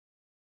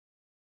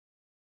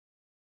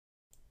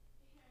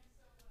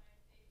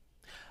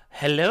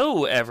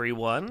Hello,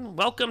 everyone.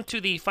 Welcome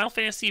to the Final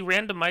Fantasy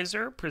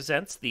Randomizer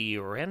presents the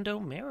Rando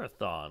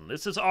Marathon.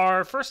 This is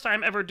our first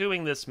time ever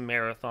doing this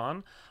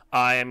marathon.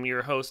 I am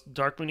your host,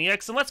 Dark Mooney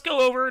X, and let's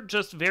go over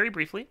just very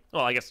briefly.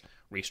 Well, I guess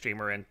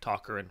restreamer and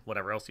talker and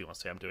whatever else you want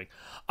to say I'm doing.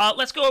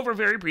 Let's go over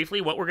very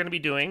briefly what we're going to be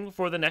doing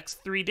for the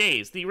next 3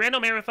 days. The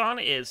Rando Marathon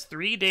is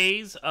 3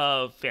 days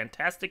of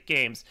fantastic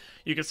games.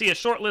 You can see a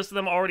short list of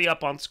them already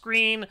up on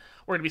screen.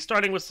 We're going to be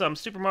starting with some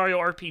Super Mario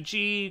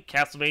RPG,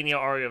 Castlevania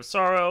Aria of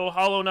Sorrow,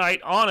 Hollow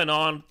Knight,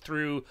 on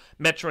through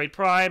Metroid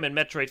Prime and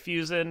Metroid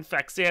Fusion,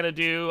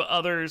 Faxanadu,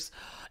 others.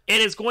 It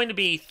is going to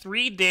be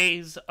 3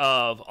 days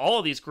of all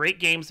of these great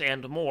games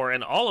and more,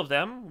 and all of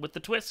them with the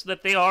twist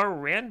that they are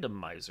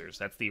randomizers.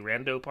 That's the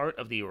rando part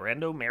of the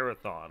Rando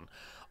Marathon.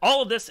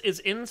 All of this is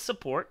in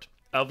support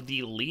of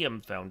the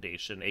Liam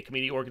Foundation, a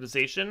community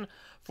organization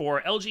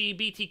for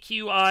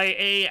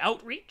LGBTQIA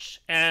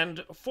outreach.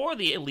 And for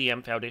the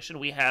Liam Foundation,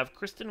 we have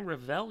Kristen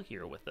Revell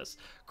here with us.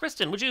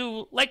 Kristen, would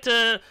you like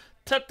to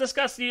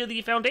discuss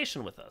the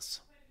foundation with us?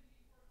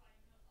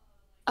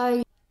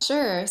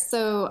 Sure.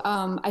 So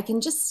I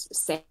can just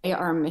say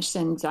our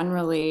mission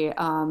generally.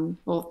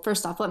 Well,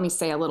 first off, let me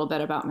say a little bit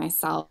about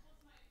myself.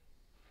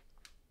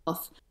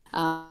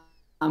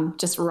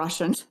 Just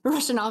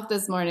rushing off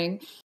this morning.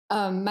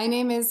 My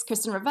name is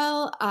Kristen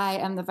Revell. I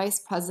am the vice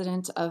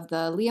president of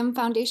the Liam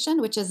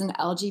Foundation, which is an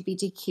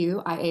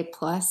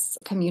LGBTQIA+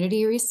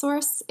 community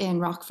resource in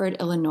Rockford,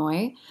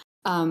 Illinois.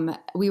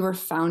 We were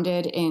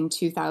founded in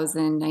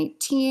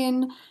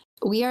 2019.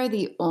 We are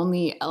the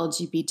only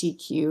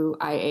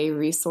LGBTQIA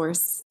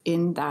resource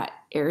in that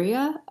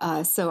area.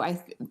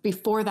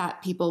 Before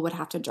that, people would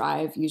have to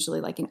drive usually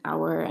like an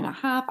hour and a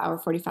half, hour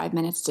 45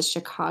 minutes to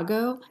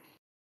Chicago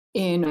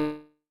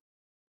in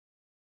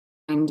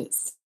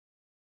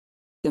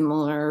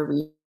similar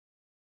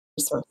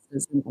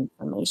resources and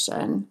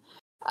information.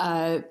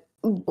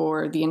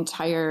 For the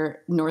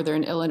entire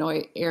Northern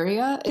Illinois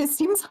area, it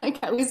seems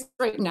like, at least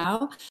right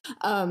now,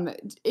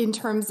 in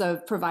terms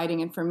of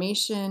providing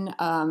information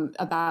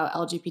about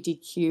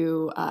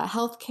LGBTQ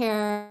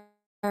healthcare,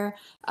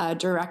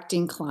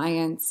 directing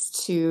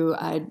clients to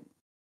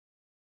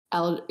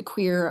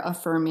queer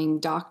affirming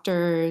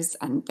doctors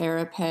and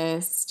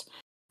therapists.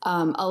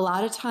 A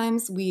lot of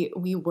times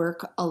we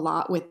work a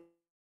lot with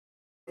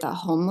the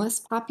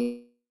homeless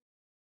population,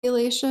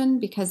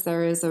 because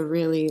there is a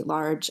really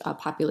large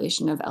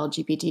population of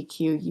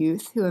LGBTQ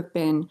youth who have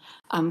been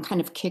kind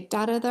of kicked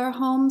out of their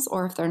homes,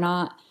 or if they're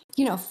not,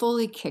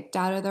 fully kicked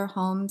out of their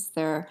homes,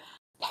 their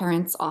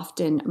parents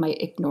often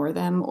might ignore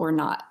them or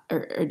not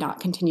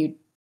continue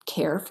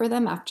care for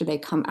them after they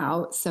come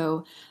out.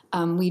 So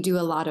we do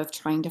a lot of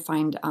trying to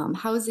find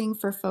housing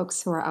for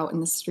folks who are out in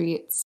the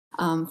streets,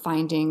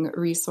 finding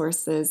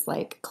resources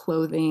like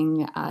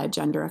clothing,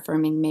 gender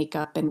affirming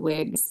makeup and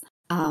wigs,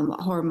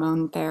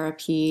 hormone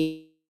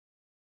therapy,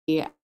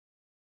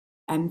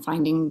 and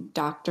finding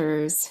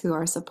doctors who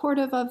are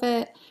supportive of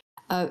it.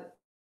 And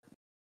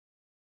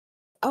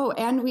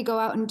we go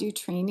out and do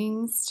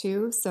trainings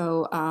too.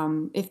 So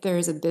if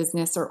there's a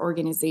business or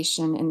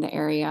organization in the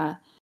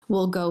area,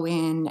 we'll go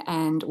in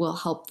and we'll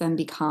help them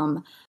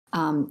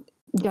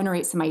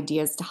generate some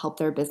ideas to help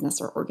their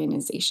business or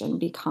organization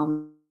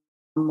become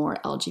more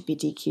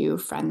LGBTQ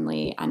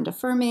friendly and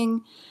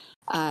affirming.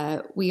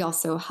 We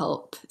also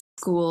help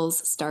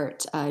schools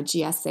start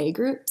GSA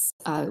groups.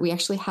 We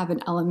actually have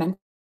an elementary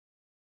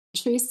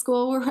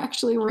school we're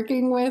actually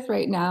working with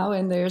right now,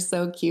 and they're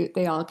so cute.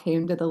 They all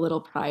came to the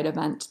little Pride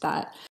event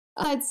that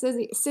at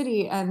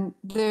City, and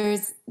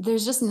there's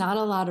just not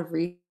a lot of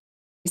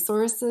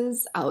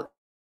resources out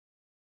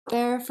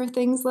there for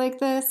things like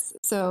this.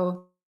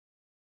 So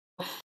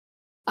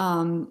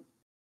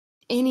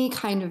any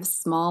kind of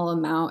small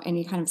amount,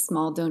 any kind of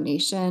small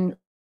donation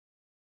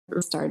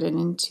started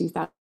in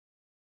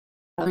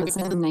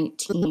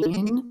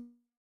 2019.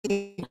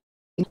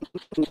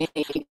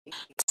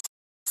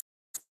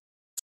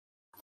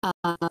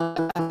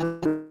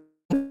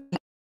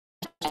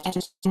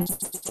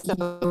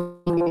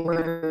 So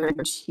we're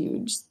a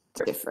huge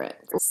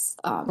difference.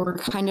 We're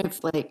kind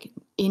of like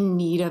in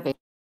need of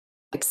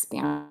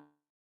expansion.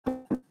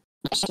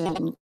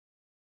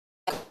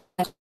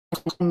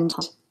 And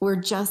we're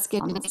just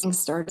getting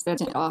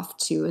started off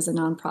too as a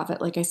nonprofit.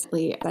 Like I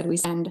said, we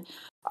send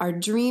our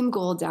dream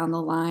goal down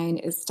the line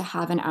is to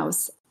have a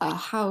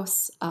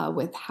house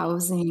with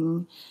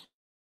housing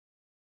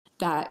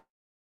that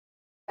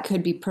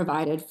could be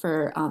provided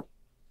for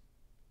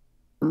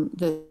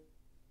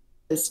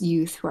this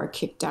youth who are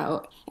kicked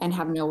out and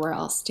have nowhere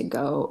else to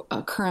go.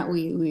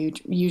 Currently, we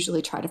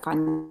usually try to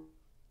find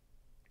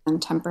them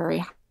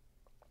temporary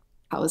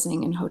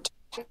housing and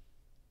hotel.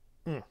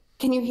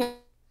 Can you hear?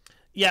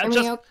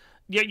 Yeah,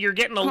 you're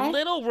getting a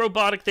little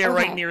robotic there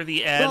right near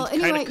the end, well,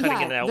 anyway, kind of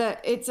cutting it out.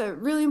 It's a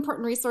really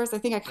important resource. I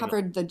think I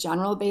covered the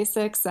general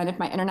basics, and if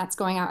my internet's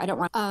going out, I don't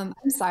want. I'm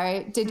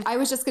sorry. I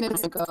was just going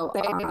to go.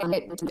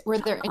 Were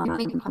there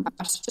any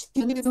questions?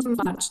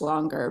 Much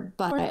longer,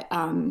 but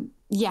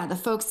the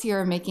folks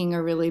here are making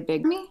a really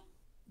big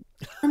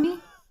for me.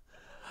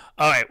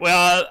 All right.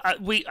 Well,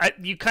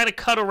 you kind of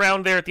cut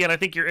around there at the end. I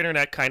think your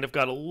internet kind of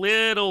got a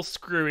little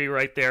screwy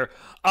right there.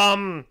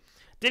 Um,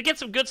 did get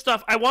some good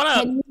stuff. I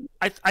wanna.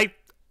 Can I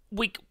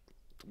we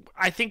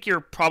I think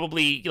you're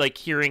probably like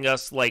hearing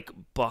us like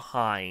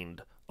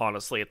behind,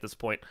 honestly, at this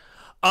point.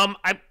 I'm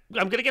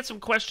gonna get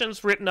some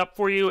questions written up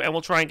for you, and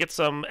we'll try and get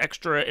some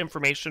extra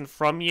information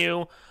from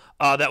you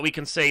that we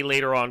can say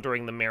later on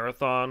during the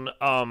marathon.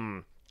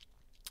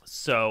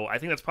 So I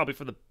think that's probably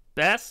for the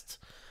best,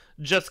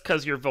 just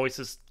because your voice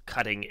is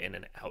cutting in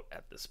and out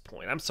at this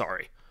point. I'm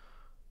sorry.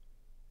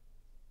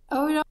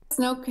 Oh no, it's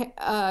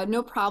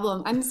no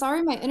problem. I'm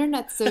sorry, my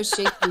internet's so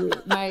shaky.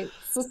 My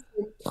sister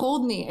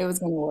told me it was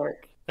going to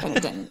work, and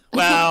it didn't.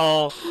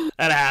 Well,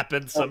 that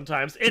happens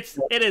sometimes. It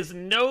is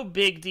no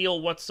big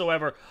deal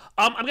whatsoever.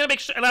 I'm gonna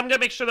make sure, and I'm gonna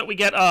make sure that we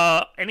get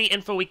any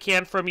info we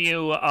can from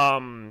you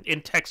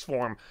in text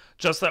form,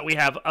 just so that we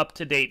have up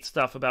to date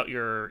stuff about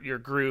your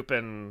group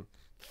and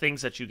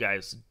things that you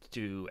guys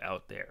do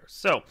out there.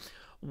 So,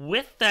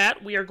 with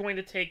that, we are going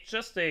to take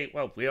just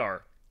we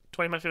are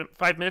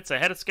 25 minutes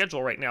ahead of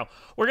schedule right now.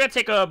 We're going to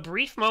take a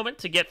brief moment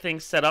to get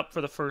things set up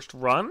for the first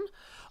run.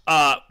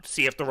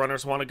 See if the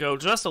runners want to go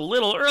just a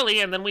little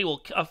early, and then we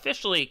will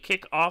officially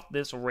kick off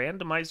this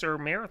randomizer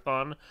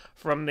marathon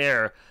from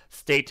there.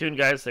 Stay tuned,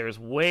 guys. There's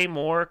way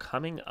more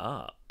coming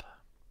up.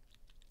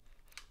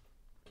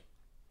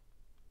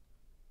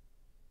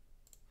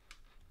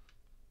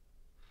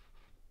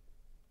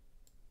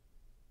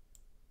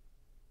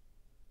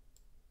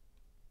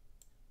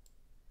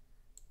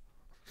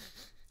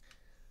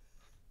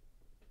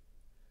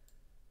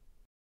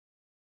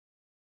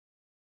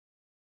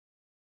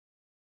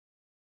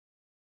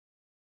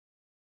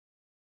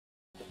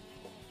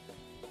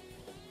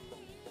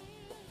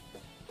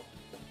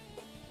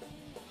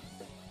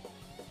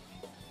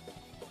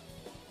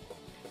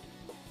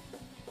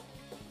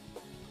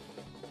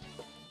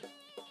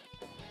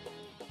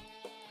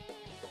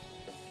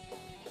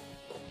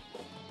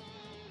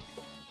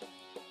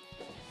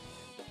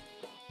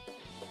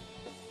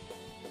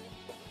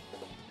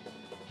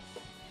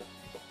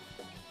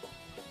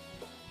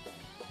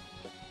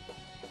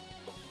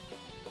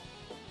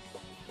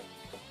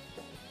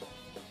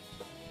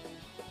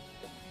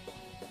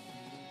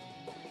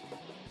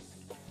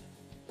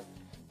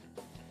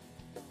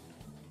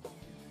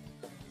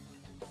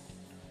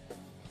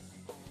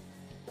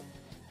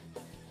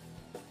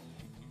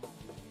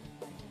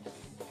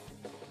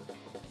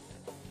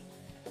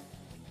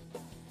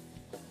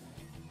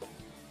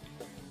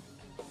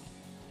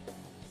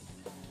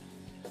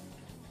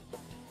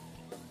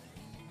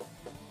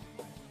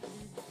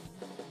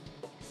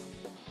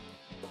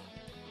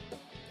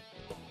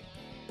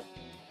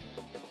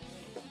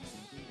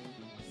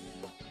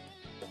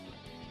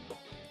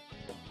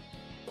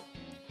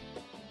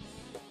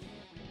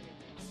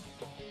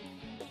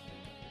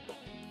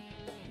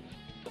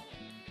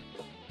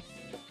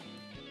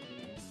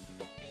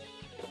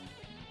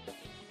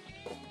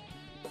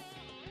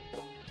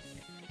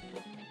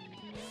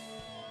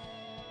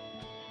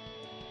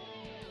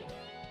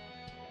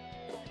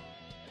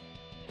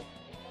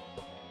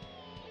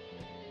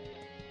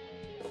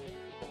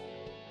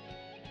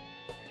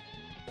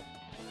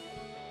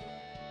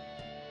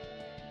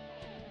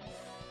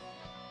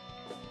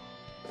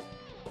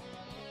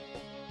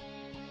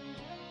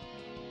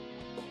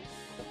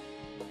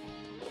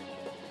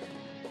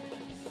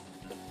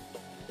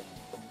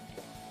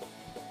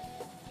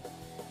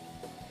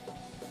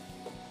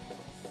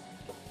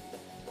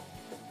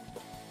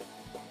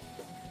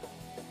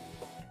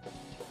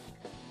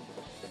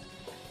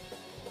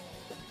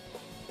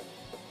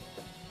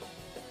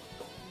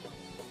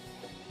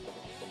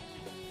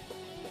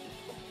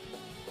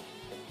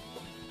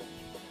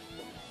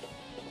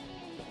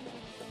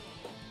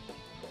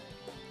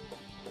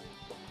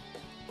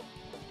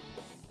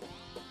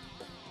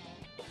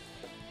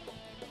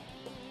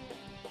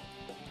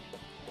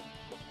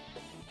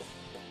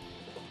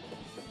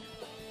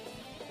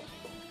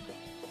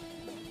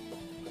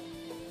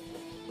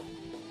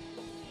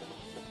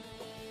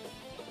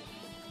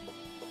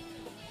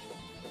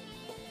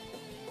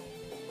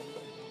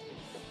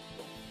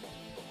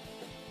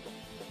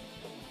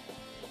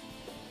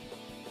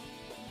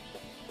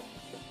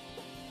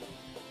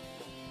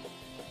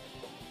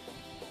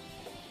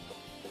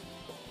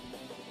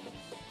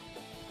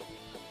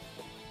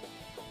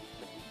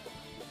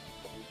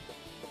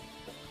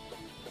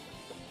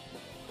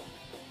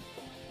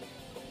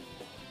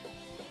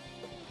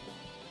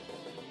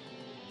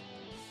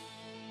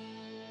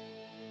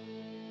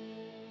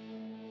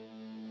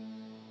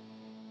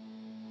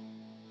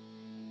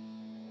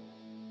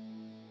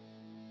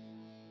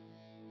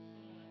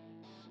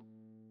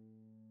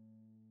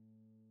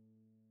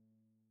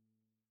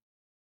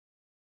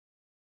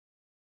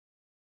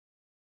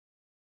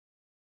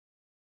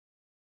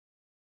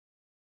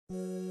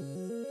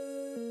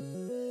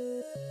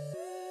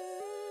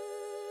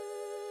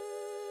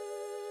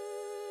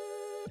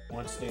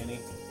 Once, Danny.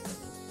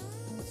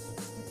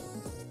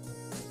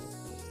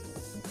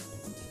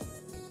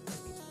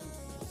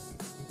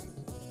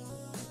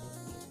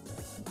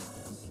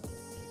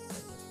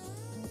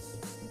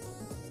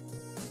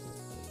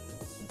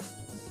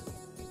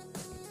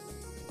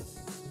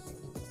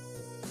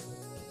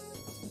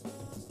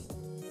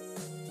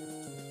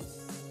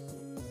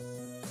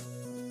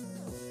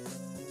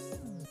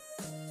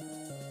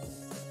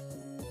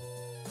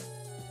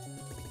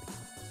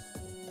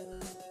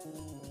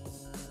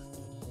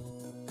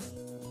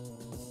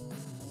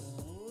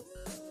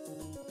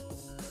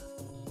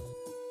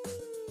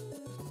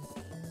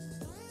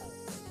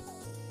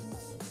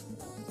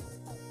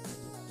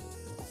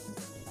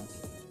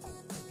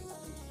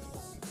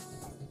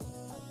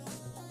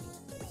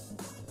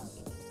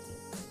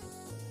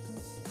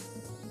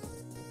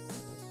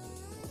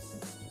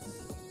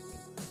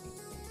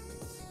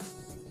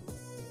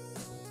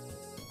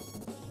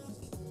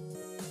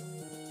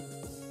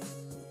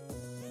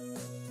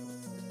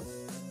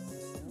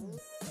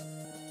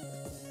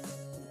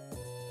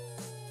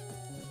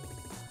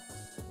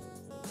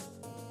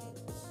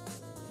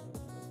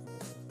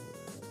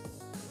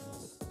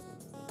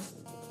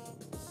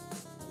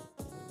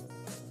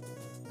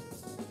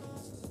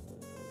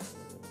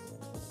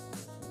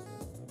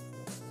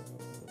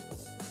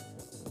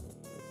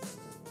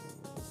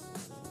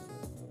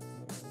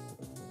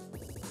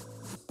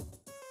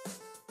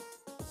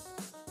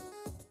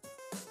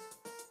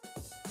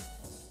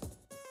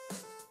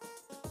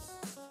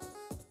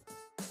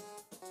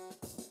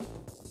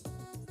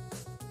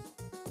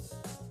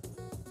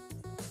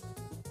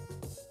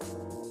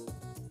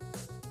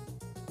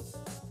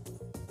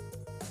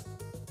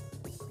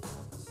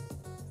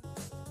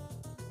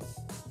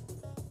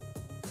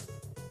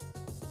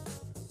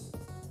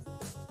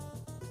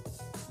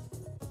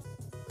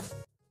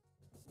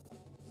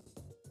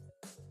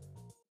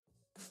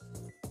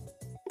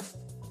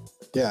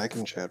 Yeah, I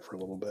can chat for a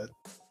little bit.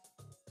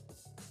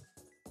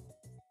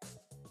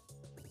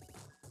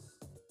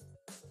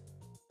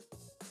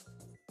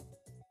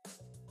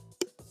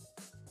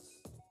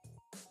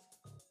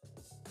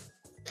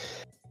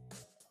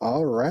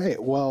 All right.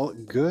 Well,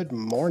 good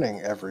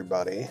morning,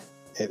 everybody.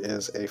 It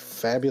is a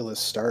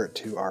fabulous start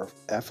to our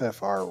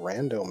FFR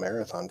Rando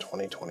Marathon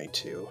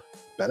 2022,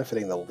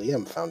 benefiting the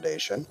Liam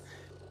Foundation.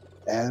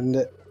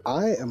 And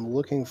I am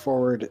looking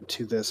forward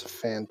to this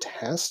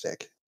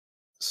fantastic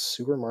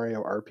Super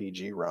Mario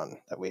RPG run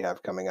that we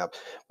have coming up.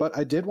 But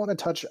I did want to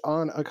touch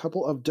on a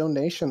couple of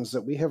donations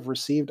that we have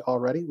received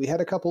already. We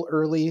had a couple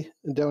early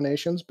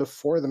donations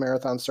before the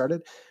marathon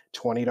started.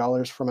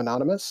 $20 from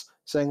Anonymous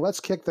saying, let's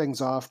kick things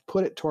off,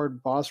 put it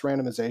toward boss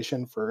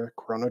randomization for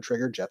Chrono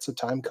Trigger Jets of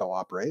Time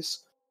co-op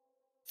race.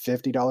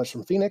 $50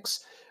 from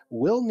Phoenix.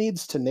 Will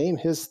needs to name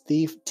his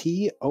thief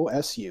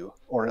TOSU,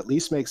 or at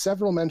least make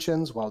several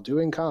mentions while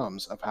doing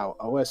comms of how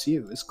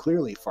OSU is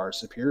clearly far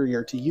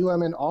superior to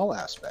UM in all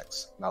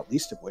aspects, not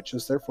least of which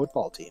is their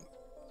football team.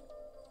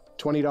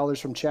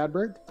 $20 from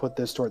Chadberg, put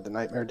this toward the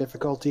nightmare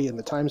difficulty in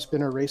the Time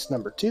Spinner race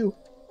number 2.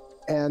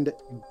 And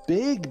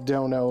big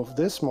dono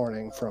this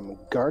morning from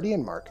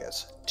Guardian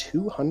Marcus,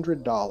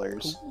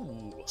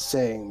 $200,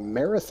 saying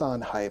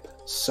marathon hype,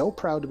 so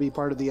proud to be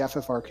part of the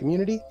FFR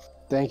community.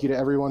 Thank you to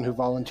everyone who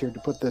volunteered to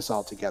put this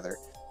all together.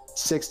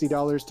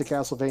 $60 to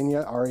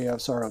Castlevania, Aria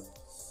of Sorrow.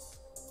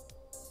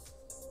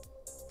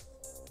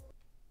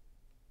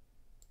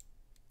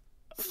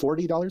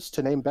 $40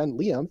 to name Ben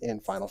Liam in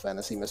Final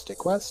Fantasy Mystic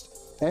Quest,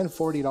 and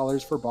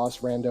 $40 for Boss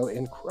Rando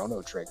in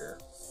Chrono Trigger.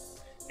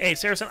 Hey,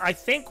 Saracen, I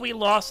think we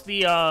lost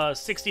the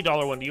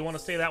 $60 one. Do you want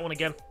to say that one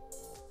again?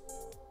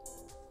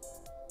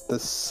 The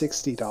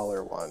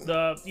 $60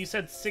 one. You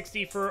said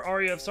 60 for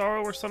Aria of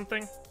Sorrow or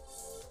something?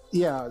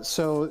 Yeah,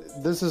 so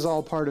this is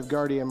all part of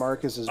Guardian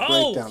Marcus's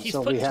breakdown. Oh, he's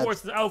so putting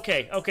towards the...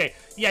 Okay.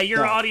 Yeah,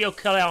 your audio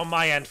cut out on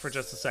my end for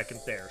just a second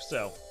there,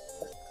 so...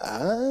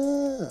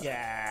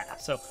 Yeah,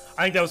 so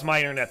I think that was my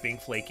internet being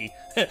flaky.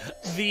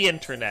 The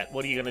internet,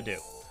 what are you gonna do?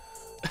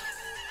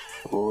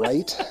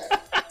 Right?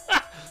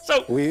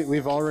 So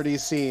we've already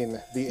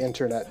seen the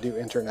internet do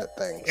internet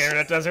things.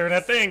 Internet does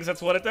internet things,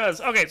 that's what it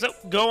does. Okay, so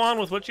go on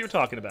with what you're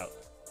talking about.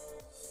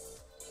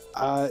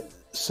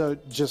 So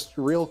just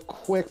real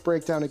quick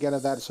breakdown again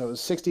of that. So it was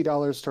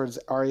 $60 towards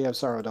Aria of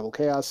Sorrow Double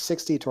Chaos,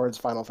 $60 towards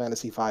Final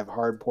Fantasy V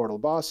Hard Portal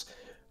Boss,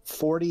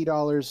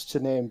 $40 to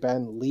name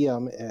Ben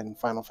Liam in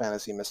Final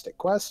Fantasy Mystic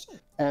Quest,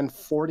 and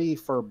 $40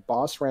 for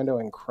Boss Rando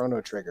and Chrono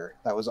Trigger.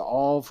 That was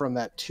all from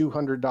that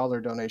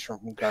 $200 donation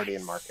from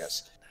Guardian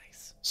Marcus.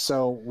 Nice.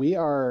 So we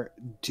are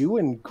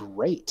doing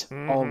great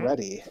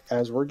already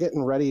as we're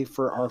getting ready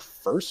for our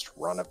first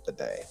run of the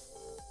day.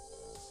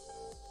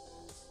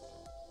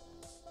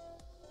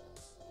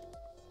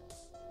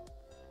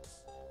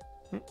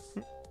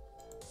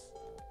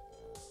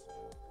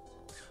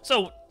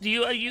 So, do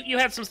you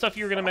had some stuff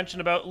you were going to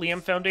mention about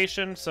Liam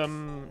Foundation,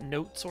 some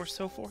notes or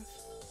so forth?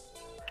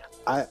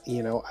 I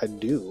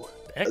do.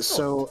 Excellent.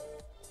 So,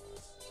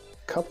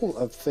 a couple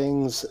of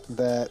things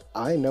that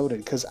I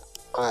noted, because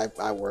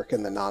I work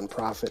in the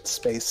nonprofit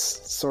space,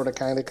 sort of.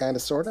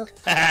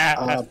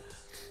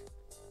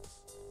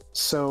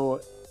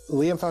 So,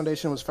 Liam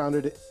Foundation was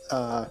founded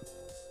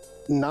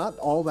not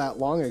all that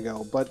long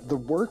ago, but the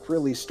work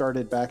really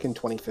started back in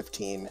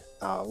 2015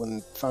 when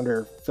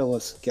founder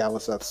Phyllis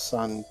Galliseth's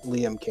son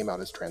Liam came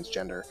out as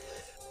transgender.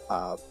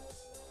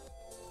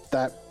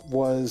 That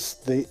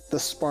was the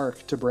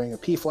spark to bring a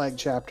PFLAG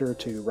chapter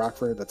to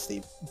Rockford. That's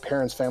the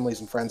Parents, Families,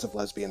 and Friends of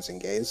Lesbians and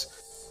Gays,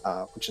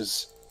 which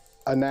is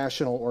a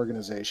national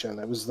organization.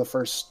 It was the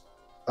first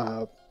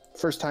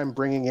time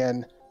bringing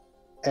in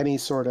any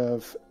sort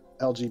of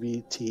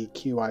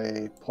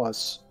LGBTQIA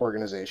plus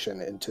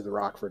organization into the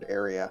Rockford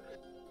area.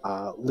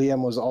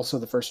 Liam was also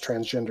the first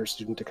transgender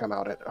student to come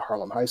out at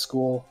Harlem High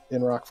School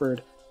in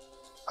Rockford.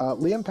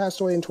 Liam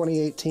passed away in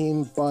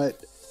 2018,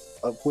 but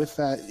with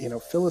that,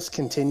 Phyllis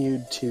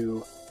continued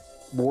to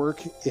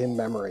work in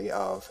memory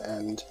of,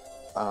 and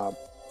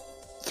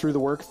through the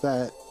work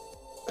that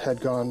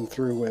had gone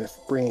through with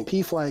bringing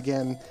PFLAG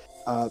in,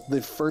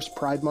 the first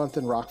Pride Month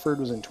in Rockford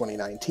was in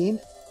 2019,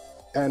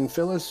 and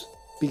Phyllis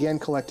began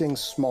collecting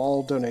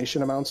small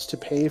donation amounts to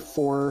pay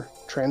for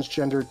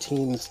transgender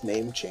teens'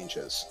 name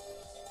changes.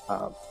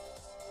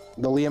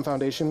 The Liam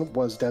Foundation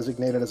was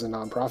designated as a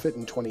nonprofit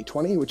in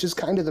 2020, which is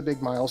kind of the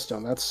big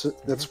milestone.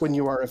 That's when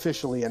you are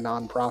officially a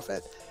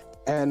nonprofit.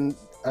 And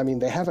I mean,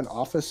 they have an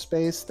office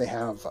space, they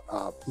have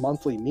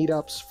monthly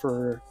meetups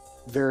for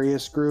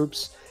various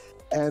groups,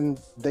 and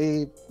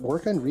they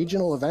work on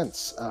regional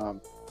events.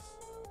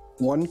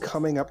 One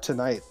coming up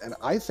tonight, and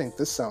I think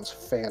this sounds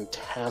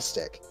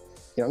fantastic.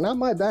 Not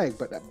my bag,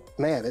 but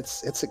man,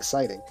 it's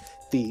exciting.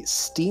 The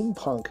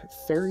Steampunk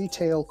Fairy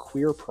Tale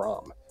Queer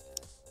Prom.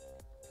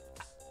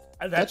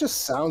 That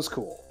just sounds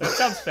cool. That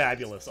sounds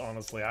fabulous,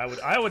 honestly.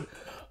 I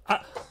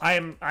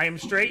am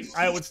straight.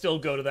 I would still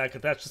go to that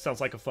because that just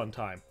sounds like a fun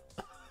time.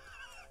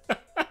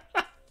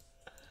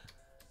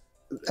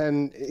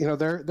 and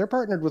they're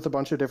partnered with a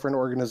bunch of different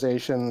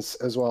organizations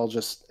as well.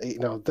 Just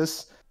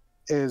this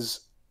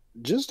is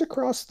just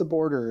across the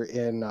border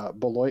in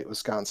Beloit,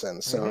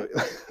 Wisconsin. So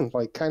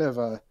like kind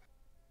of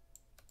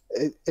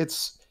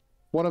it's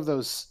one of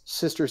those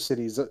sister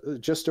cities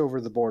just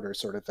over the border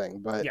sort of thing,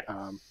 but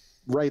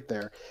right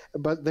there.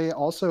 But they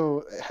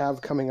also have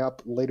coming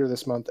up later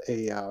this month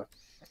a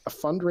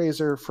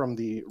fundraiser from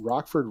the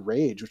Rockford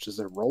Rage, which is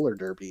their roller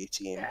derby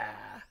team.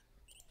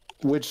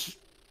 Which,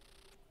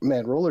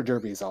 man, roller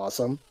derby is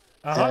awesome.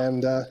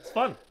 And it's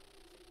fun.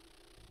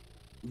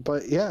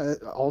 But yeah,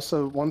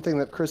 also one thing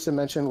that Kristen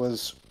mentioned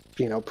was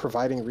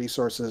providing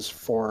resources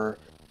for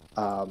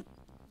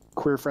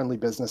queer-friendly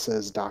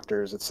businesses,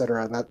 doctors,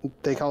 etc. And that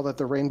they call that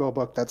the Rainbow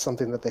Book. That's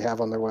something that they have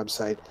on their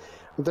website.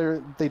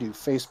 They do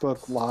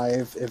Facebook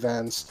Live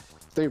events.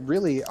 They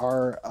really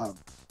are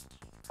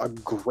a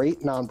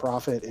great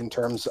nonprofit in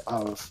terms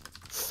of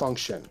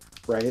function,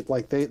 right?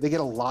 Like they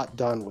get a lot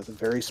done with a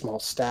very small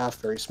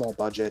staff, very small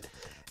budget,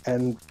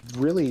 and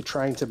really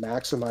trying to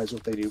maximize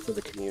what they do for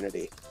the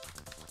community.